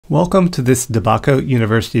Welcome to this DeBacco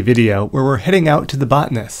University video where we're heading out to the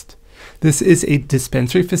Botanist. This is a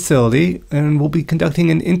dispensary facility and we'll be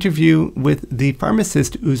conducting an interview with the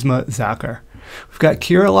pharmacist Uzma Zakir. We've got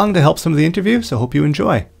Kiera along to help some of the interview, so hope you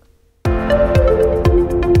enjoy.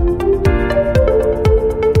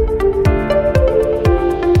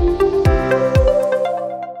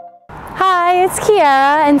 Hi, it's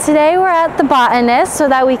Kiera, and today we're at the Botanist so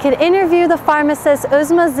that we could interview the pharmacist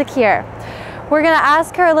Uzma Zakir. We're going to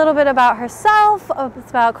ask her a little bit about herself,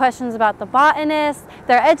 about questions about the Botanist,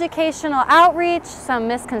 their educational outreach, some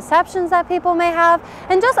misconceptions that people may have,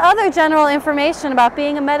 and just other general information about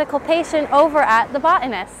being a medical patient over at the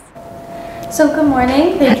Botanist. So good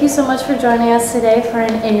morning. Thank you so much for joining us today for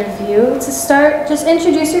an interview. To start, just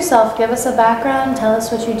introduce yourself, give us a background, tell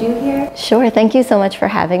us what you do here. Sure, thank you so much for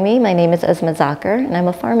having me. My name is Uzma Zakir and I'm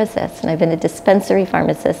a pharmacist, and I've been a dispensary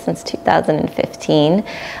pharmacist since 2015,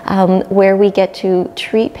 where we get to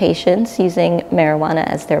treat patients using marijuana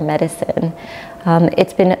as their medicine.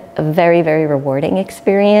 It's been a very, very rewarding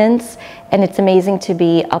experience, and it's amazing to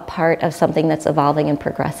be a part of something that's evolving and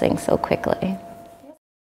progressing so quickly.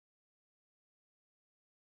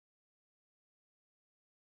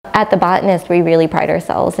 At the Botanist, we really pride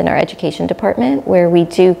ourselves in our education department, where we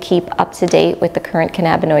do keep up to date with the current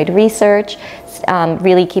cannabinoid research,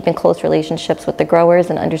 really keeping close relationships with the growers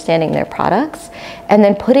and understanding their products, and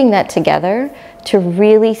then putting that together to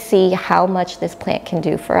really see how much this plant can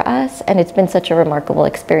do for us. And it's been such a remarkable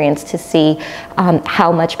experience to see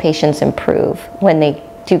how much patients improve when they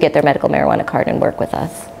do get their medical marijuana card and work with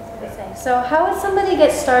us. So how would somebody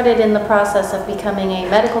get started in the process of becoming a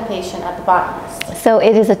medical patient at the Botanist? So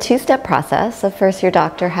it is a two-step process. So first, your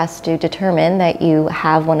doctor has to determine that you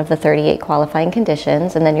have one of the 38 qualifying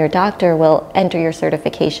conditions, and then your doctor will enter your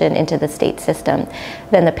certification into the state system.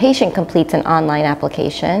 Then the patient completes an online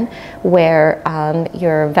application where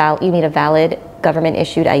you need a valid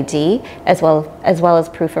government-issued ID as well as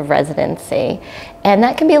proof of residency. And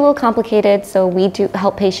that can be a little complicated, so we do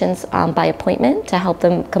help patients by appointment to help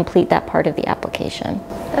them complete that part of the application.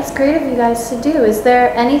 That's great of you guys to do. Is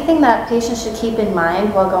there anything that patients should keep in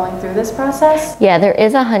mind while going through this process? Yeah, there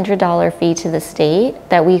is a $100 fee to the state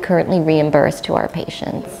that we currently reimburse to our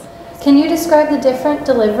patients. Can you describe the different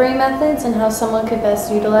delivery methods and how someone could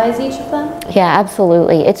best utilize each of them? Yeah,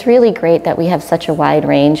 absolutely. It's really great that we have such a wide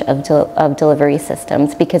range of delivery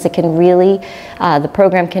systems, because it can really, the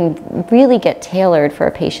program can really get tailored for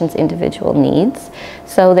a patient's individual needs.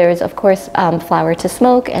 So there's, of course, flower to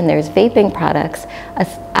smoke, and there's vaping products.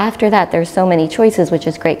 After that, there's so many choices, which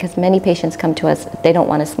is great because many patients come to us, they don't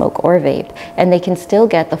want to smoke or vape, and they can still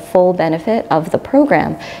get the full benefit of the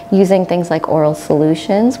program using things like oral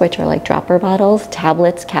solutions, which are like dropper bottles,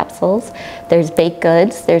 tablets, capsules. There's baked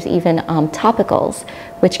goods, there's even topicals,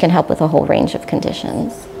 which can help with a whole range of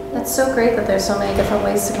conditions. That's so great that there's so many different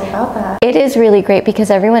ways to go about that. It is really great because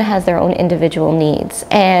everyone has their own individual needs,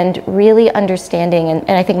 and really understanding,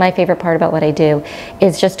 and I think my favorite part about what I do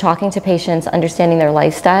is just talking to patients, understanding their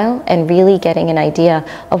lifestyle, and really getting an idea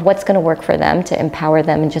of what's going to work for them to empower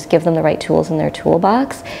them and just give them the right tools in their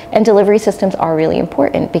toolbox. And delivery systems are really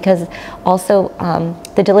important because also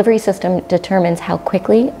the delivery system determines how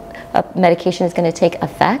quickly a medication is going to take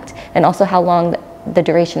effect, and also how long the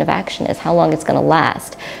duration of action is, how long it's going to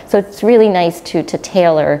last. So it's really nice to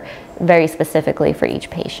tailor very specifically for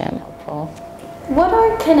each patient. What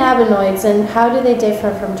are cannabinoids and how do they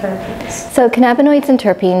differ from terpenes? So cannabinoids and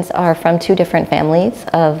terpenes are from two different families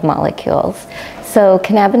of molecules. So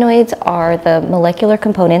cannabinoids are the molecular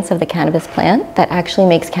components of the cannabis plant that actually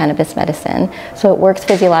makes cannabis medicine. So it works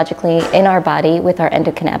physiologically in our body with our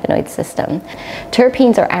endocannabinoid system.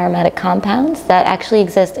 Terpenes are aromatic compounds that actually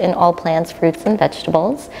exist in all plants, fruits, and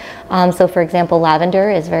vegetables. So for example,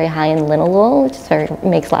 lavender is very high in linalool, which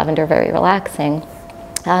makes lavender very relaxing.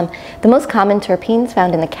 The most common terpenes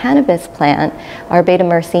found in the cannabis plant are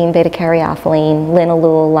beta-myrcene, beta-caryophyllene,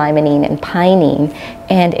 linalool, limonene, and pinene.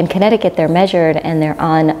 And in Connecticut, they're measured and they're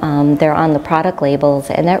on the product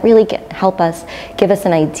labels, and that really give us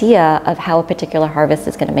an idea of how a particular harvest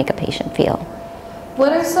is going to make a patient feel.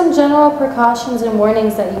 What are some general precautions and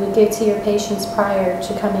warnings that you would give to your patients prior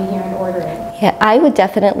to coming here and ordering? Yeah, I would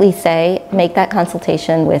definitely say make that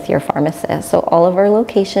consultation with your pharmacist. So all of our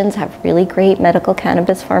locations have really great medical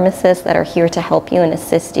cannabis pharmacists that are here to help you and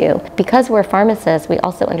assist you. Because we're pharmacists, we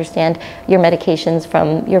also understand your medications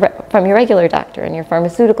from your regular doctor and your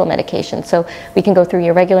pharmaceutical medications. So we can go through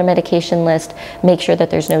your regular medication list, make sure that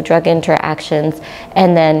there's no drug interactions,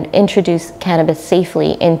 and then introduce cannabis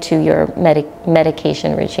safely into your medication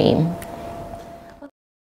regime.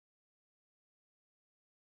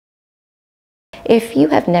 If you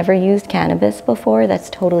have never used cannabis before, that's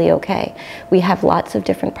totally okay. We have lots of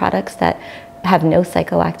different products that have no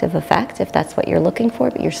psychoactive effect if that's what you're looking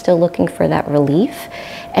for, but you're still looking for that relief.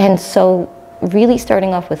 And so really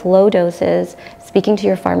starting off with low doses, speaking to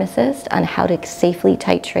your pharmacist on how to safely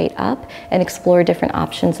titrate up and explore different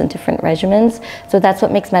options and different regimens. So that's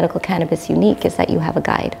what makes medical cannabis unique, is that you have a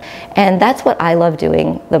guide. And that's what I love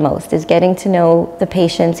doing the most, is getting to know the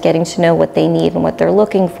patients, getting to know what they need and what they're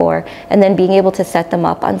looking for, and then being able to set them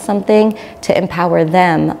up on something to empower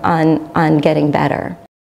them on getting better.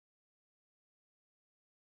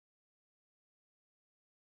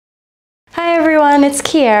 Hi everyone, it's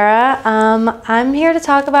Kiera. I'm here to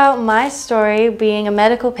talk about my story being a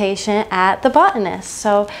medical patient at the Botanist.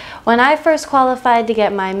 So when I first qualified to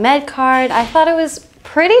get my med card, I thought it was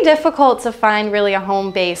pretty difficult to find really a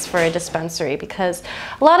home base for a dispensary, because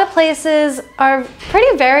a lot of places are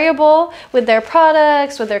pretty variable with their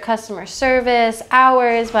products, with their customer service,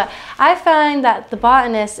 hours, but I find that the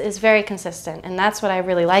Botanist is very consistent, and that's what I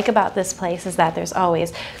really like about this place, is that there's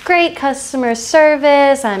always great customer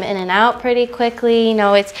service. I'm in and out pretty quickly. You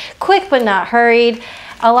know, it's quick but not hurried.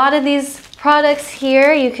 A lot of these products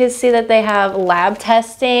here, you can see that they have lab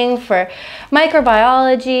testing for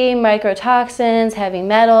microbiology, mycotoxins, heavy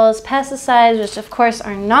metals, pesticides, which of course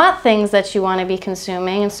are not things that you want to be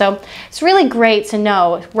consuming. And so it's really great to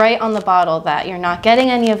know right on the bottle that you're not getting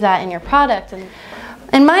any of that in your product. And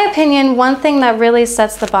in my opinion, one thing that really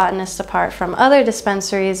sets the Botanist apart from other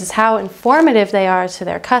dispensaries is how informative they are to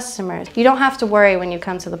their customers. You don't have to worry when you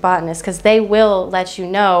come to the Botanist, because they will let you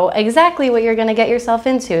know exactly what you're going to get yourself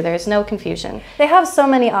into. There's no confusion. They have so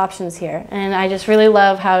many options here, and I just really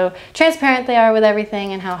love how transparent they are with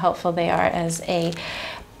everything and how helpful they are as a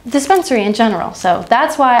dispensary in general. So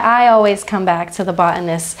that's why I always come back to the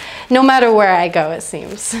Botanist, no matter where I go, it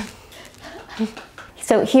seems.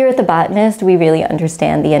 So here at the Botanist, we really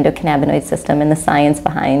understand the endocannabinoid system and the science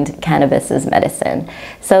behind cannabis as medicine.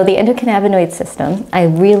 So the endocannabinoid system, I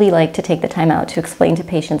really like to take the time out to explain to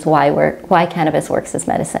patients why cannabis works as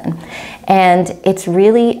medicine. And it's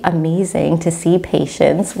really amazing to see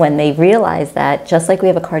patients when they realize that just like we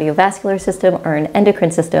have a cardiovascular system or an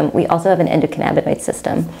endocrine system, we also have an endocannabinoid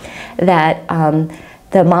system. That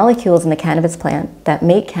the molecules in the cannabis plant that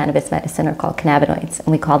make cannabis medicine are called cannabinoids, and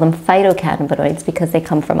we call them phytocannabinoids because they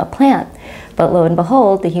come from a plant. But lo and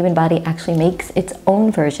behold, the human body actually makes its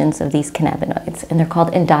own versions of these cannabinoids, and they're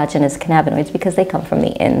called endogenous cannabinoids because they come from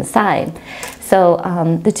the inside. So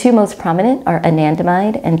the two most prominent are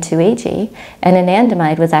anandamide and 2-AG, and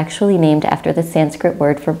anandamide was actually named after the Sanskrit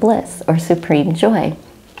word for bliss or supreme joy.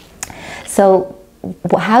 So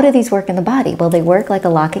how do these work in the body? Well, they work like a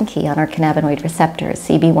lock and key on our cannabinoid receptors,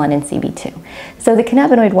 CB1 and CB2. So the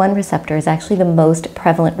cannabinoid 1 receptor is actually the most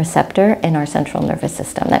prevalent receptor in our central nervous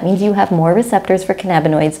system. That means you have more receptors for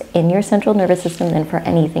cannabinoids in your central nervous system than for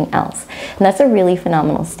anything else. And that's a really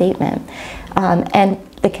phenomenal statement. And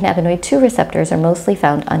the cannabinoid 2 receptors are mostly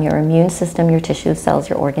found on your immune system, your tissue cells,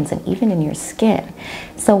 your organs, and even in your skin.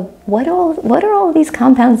 So what are all of these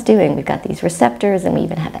compounds doing? We've got these receptors, and we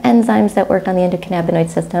even have enzymes that work on the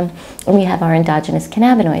endocannabinoid system, and we have our endogenous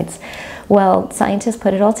cannabinoids. Well, scientists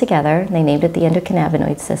put it all together, and they named it the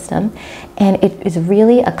endocannabinoid system, and it is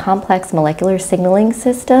really a complex molecular signaling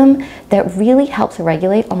system that really helps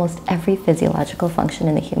regulate almost every physiological function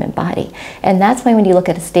in the human body. And that's why when you look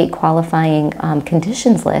at a state qualifying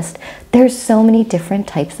conditions list, there's so many different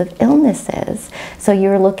types of illnesses. So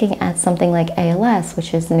you're looking at something like ALS,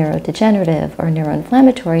 which is neurodegenerative or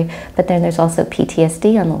neuroinflammatory, but then there's also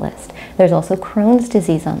PTSD on the list. There's also Crohn's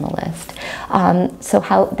disease on the list. So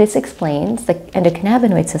how this explains, the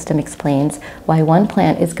endocannabinoid system explains why one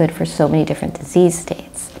plant is good for so many different disease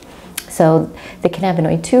states. So the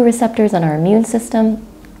cannabinoid 2 receptors on our immune system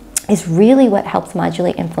is really what helps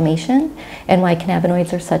modulate inflammation and why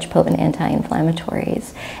cannabinoids are such potent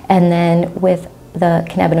anti-inflammatories. And then with the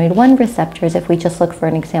cannabinoid 1 receptors, if we just look for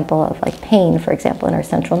an example of like pain, for example, in our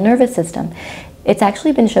central nervous system, it's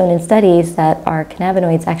actually been shown in studies that our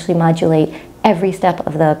cannabinoids actually modulate every step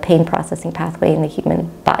of the pain processing pathway in the human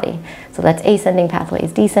body. So that's ascending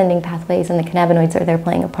pathways, descending pathways, and the cannabinoids are there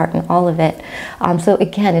playing a part in all of it. So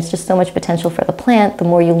again, it's just so much potential for the plant. The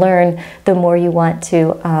more you learn, the more you want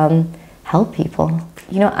to help people.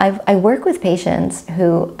 You know, I work with patients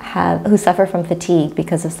who suffer from fatigue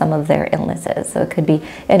because of some of their illnesses. So it could be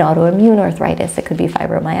an autoimmune arthritis, it could be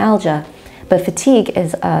fibromyalgia, but fatigue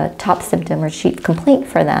is a top symptom or chief complaint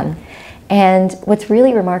for them. And what's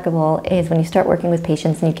really remarkable is when you start working with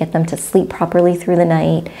patients and you get them to sleep properly through the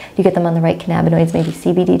night, you get them on the right cannabinoids, maybe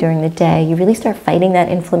CBD during the day, you really start fighting that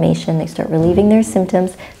inflammation, they start relieving their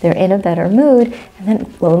symptoms, they're in a better mood, and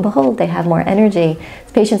then lo and behold, they have more energy.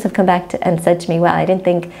 So patients have come back and said to me, wow, I didn't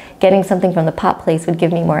think getting something from the pot place would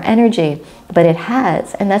give me more energy, but it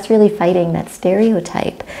has. And that's really fighting that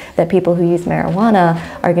stereotype that people who use marijuana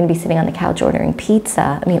are going to be sitting on the couch ordering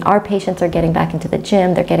pizza. I mean, our patients are getting back into the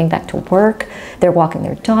gym, they're getting back to work, they're walking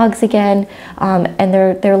their dogs again, and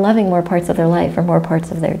they're loving more parts of their life or more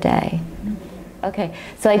parts of their day. Okay,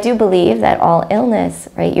 so I do believe that all illness,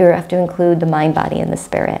 right, you have to include the mind, body, and the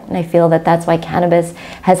spirit. And I feel that that's why cannabis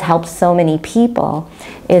has helped so many people,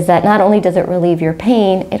 is that not only does it relieve your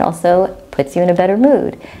pain, it also puts you in a better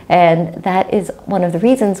mood. And that is one of the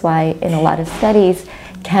reasons why in a lot of studies,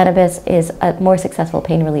 cannabis is a more successful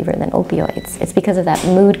pain reliever than opioids. It's because of that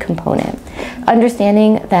mood component.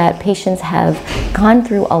 Understanding that patients have gone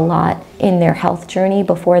through a lot in their health journey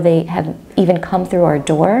before they have even come through our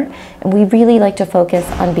door. And we really like to focus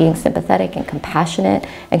on being sympathetic and compassionate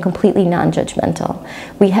and completely non-judgmental.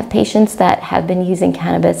 We have patients that have been using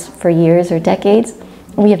cannabis for years or decades,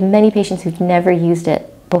 and we have many patients who've never used it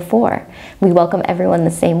before. We welcome everyone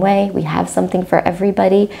the same way. We have something for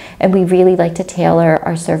everybody, and we really like to tailor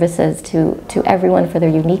our services to everyone for their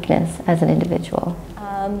uniqueness as an individual.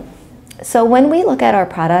 So when we look at our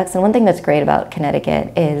products, and one thing that's great about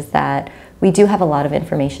Connecticut is that we do have a lot of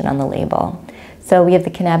information on the label. So we have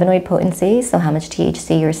the cannabinoid potency, so how much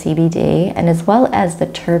THC or CBD, and as well as the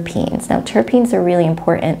terpenes. Now terpenes are really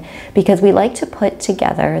important because we like to put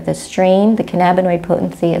together the strain, the cannabinoid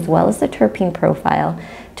potency, as well as the terpene profile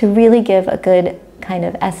to really give a good kind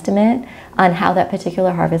of estimate on how that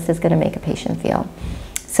particular harvest is going to make a patient feel.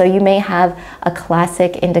 So you may have a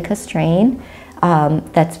classic indica strain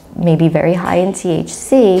that's maybe very high in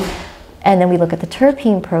THC, and then we look at the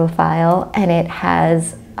terpene profile and it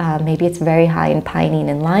has maybe it's very high in pinene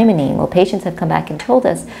and limonene. Well, patients have come back and told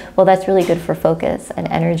us, well, that's really good for focus and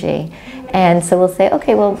energy. And so we'll say,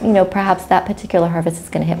 okay, well, you know, perhaps that particular harvest is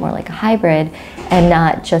going to hit more like a hybrid and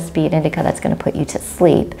not just be an indica that's going to put you to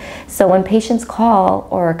sleep. So when patients call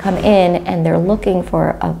or come in and they're looking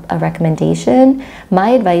for a recommendation, my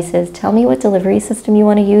advice is tell me what delivery system you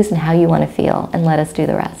want to use and how you want to feel, and let us do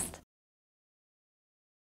the rest.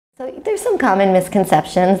 So there's some common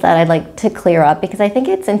misconceptions that I'd like to clear up because I think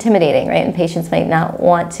it's intimidating, right? And patients might not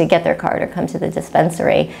want to get their card or come to the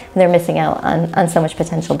dispensary, and they're missing out on so much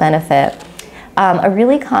potential benefit. A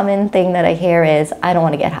really common thing that I hear is, I don't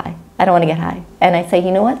want to get high. I don't want to get high. And I say,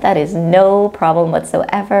 you know what? That is no problem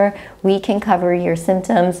whatsoever. We can cover your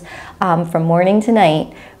symptoms from morning to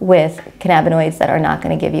night with cannabinoids that are not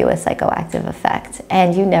going to give you a psychoactive effect.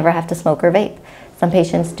 And you never have to smoke or vape. Some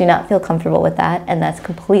patients do not feel comfortable with that, and that's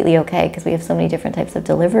completely okay because we have so many different types of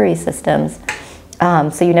delivery systems.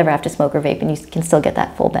 So you never have to smoke or vape, and you can still get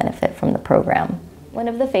that full benefit from the program. One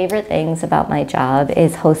of the favorite things about my job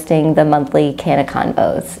is hosting the monthly Canna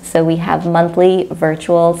Convos. So we have monthly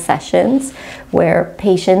virtual sessions where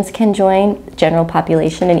patients can join, general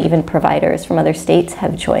population, and even providers from other states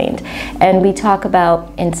have joined. And we talk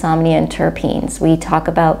about insomnia and terpenes. We talk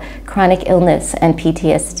about chronic illness and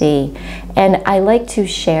PTSD. And I like to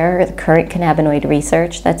share the current cannabinoid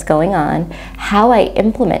research that's going on, how I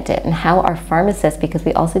implement it, and how our pharmacists, because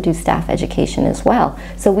we also do staff education as well.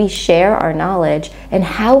 So we share our knowledge and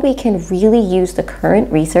how we can really use the current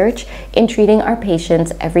research in treating our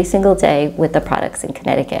patients every single day with the products in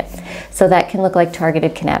Connecticut. So that can look like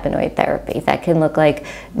targeted cannabinoid therapy. That can look like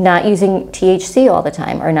not using THC all the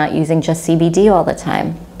time or not using just CBD all the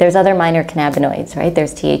time. There's other minor cannabinoids, right?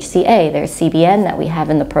 There's THCA, there's CBN that we have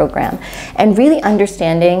in the program. And really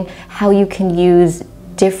understanding how you can use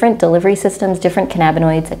different delivery systems, different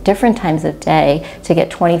cannabinoids at different times of day to get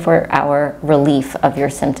 24-hour relief of your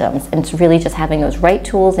symptoms. And it's really just having those right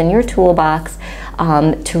tools in your toolbox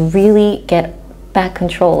to really get back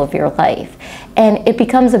control of your life. And it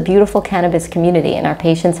becomes a beautiful cannabis community, and our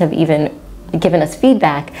patients have even given us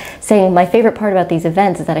feedback saying, my favorite part about these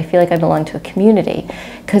events is that I feel like I belong to a community,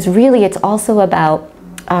 because really it's also about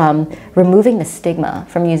removing the stigma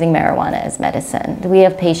from using marijuana as medicine. We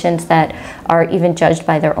have patients that are even judged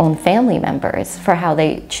by their own family members for how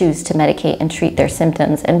they choose to medicate and treat their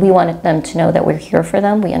symptoms, and we wanted them to know that we're here for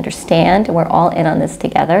them, we understand, and we're all in on this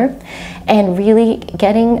together. And really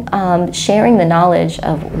getting, sharing the knowledge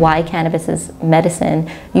of why cannabis is medicine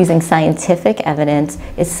using scientific evidence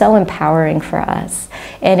is so empowering for us.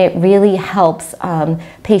 And it really helps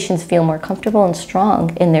patients feel more comfortable and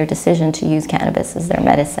strong in their decision to use cannabis as their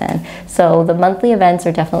medicine. So the monthly events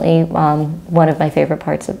are definitely one of my favorite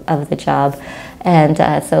parts of the job. And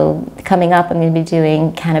so coming up, I'm going to be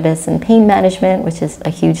doing cannabis and pain management, which is a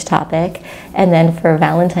huge topic. And then for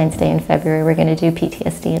Valentine's Day in February, we're going to do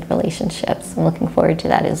PTSD and relationships. I'm looking forward to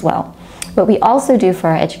that as well. What we also do for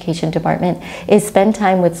our education department is spend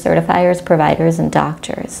time with certifiers, providers, and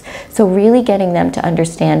doctors. So really getting them to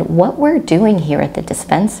understand what we're doing here at the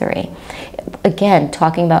dispensary. Again,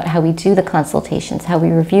 talking about how we do the consultations, how we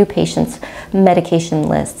review patients' medication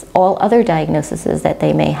lists, all other diagnoses that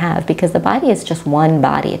they may have, because the body is just one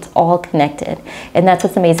body. It's all connected. And that's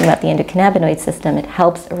what's amazing about the endocannabinoid system. It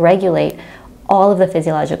helps regulate all of the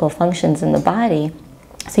physiological functions in the body.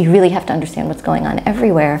 So you really have to understand what's going on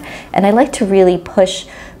everywhere. And I like to really push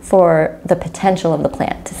for the potential of the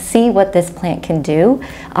plant, to see what this plant can do.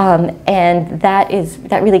 And that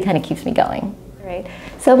really kind of keeps me going. Right.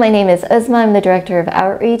 So my name is Uzma. I'm the Director of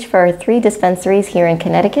Outreach for our 3 dispensaries here in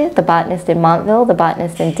Connecticut, the Botanist in Montville, the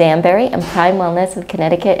Botanist in Danbury, and Prime Wellness of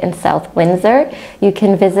Connecticut in South Windsor. You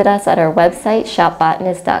can visit us at our website,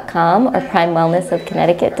 shopbotanist.com or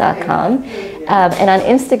primewellnessofconnecticut.com. And on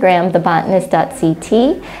Instagram, thebotanist.ct.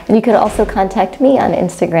 And you could also contact me on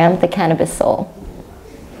Instagram, The Cannabis Soul.